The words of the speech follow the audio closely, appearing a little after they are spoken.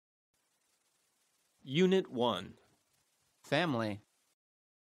Unit 1. Family.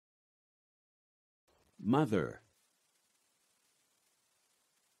 Mother.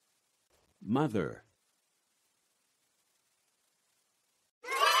 Mother.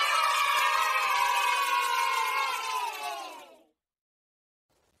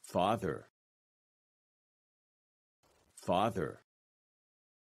 Father. Father.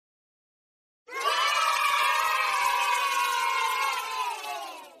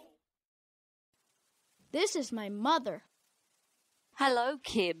 This is my mother. Hello,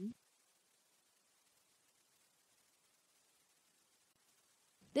 Kim.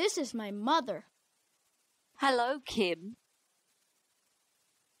 This is my mother. Hello, Kim.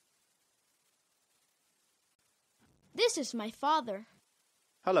 This is my father.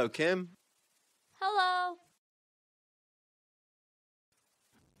 Hello, Kim. Hello.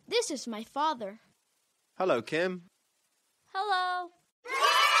 This is my father. Hello, Kim. Hello.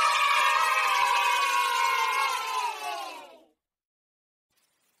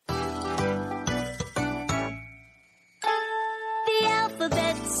 The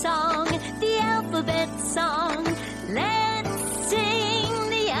alphabet song, the alphabet song. Let's sing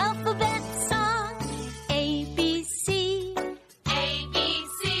the alphabet song. A, B, C. A, B,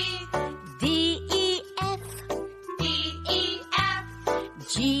 C. D, E, F. D, E, F.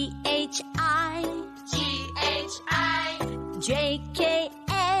 G, H, I. G, H, I. J, K,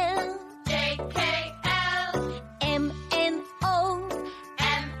 L. J, K, L. M, N, O.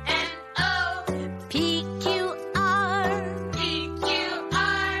 M, N, O. P, Q, R. P, Q,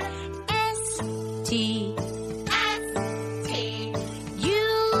 R. S, T. S, T. U,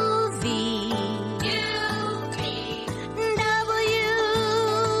 V. U, V. W.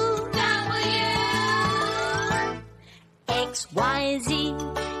 W. X, Y, Z.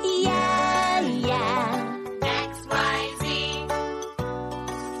 Yeah, yeah. X, Y, Z.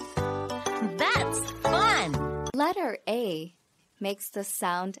 That's fun. Letter A makes the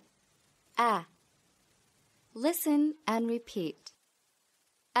sound A. Listen and repeat.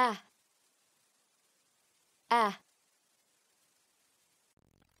 A. A.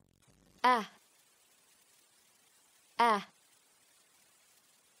 A. A.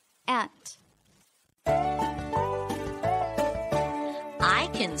 Ant. I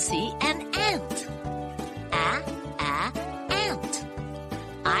can see an ant. Ant.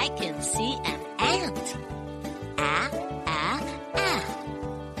 I can see an ant.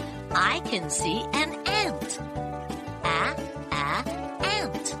 I can see an ant.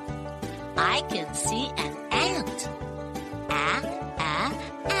 Ant. I can see an ant.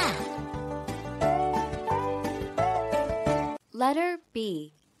 Letter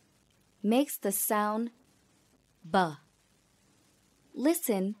B makes the sound B.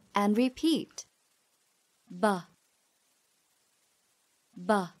 Listen and repeat. B.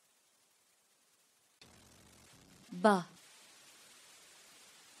 B. B.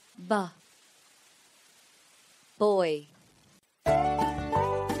 B. Boy.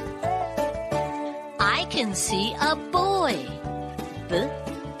 I can see a boy.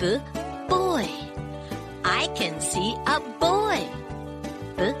 Boy. I can see a boy.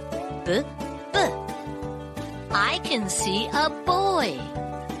 B. I can see a boy.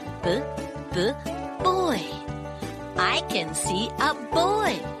 Boy. I can see a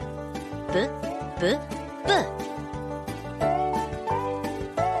boy. B.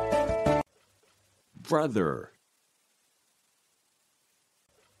 Brother.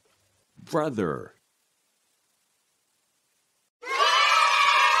 Brother.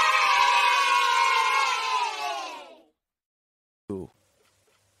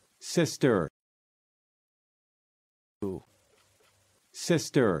 Sister.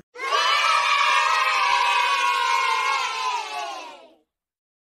 Sister.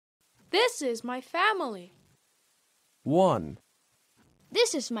 This is my family. 1.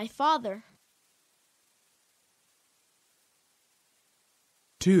 This is my father.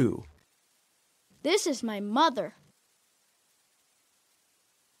 2. This is my mother.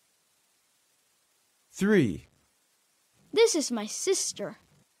 3. This is my sister.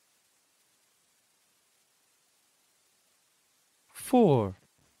 4.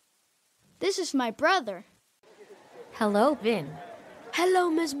 This is my brother. Hello, Vin. Hello,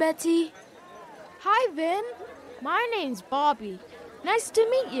 Miss Betty. Hi, Vin. My name's Bobby. Nice to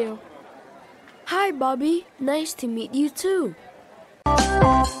meet you. Hi, Bobby. Nice to meet you too.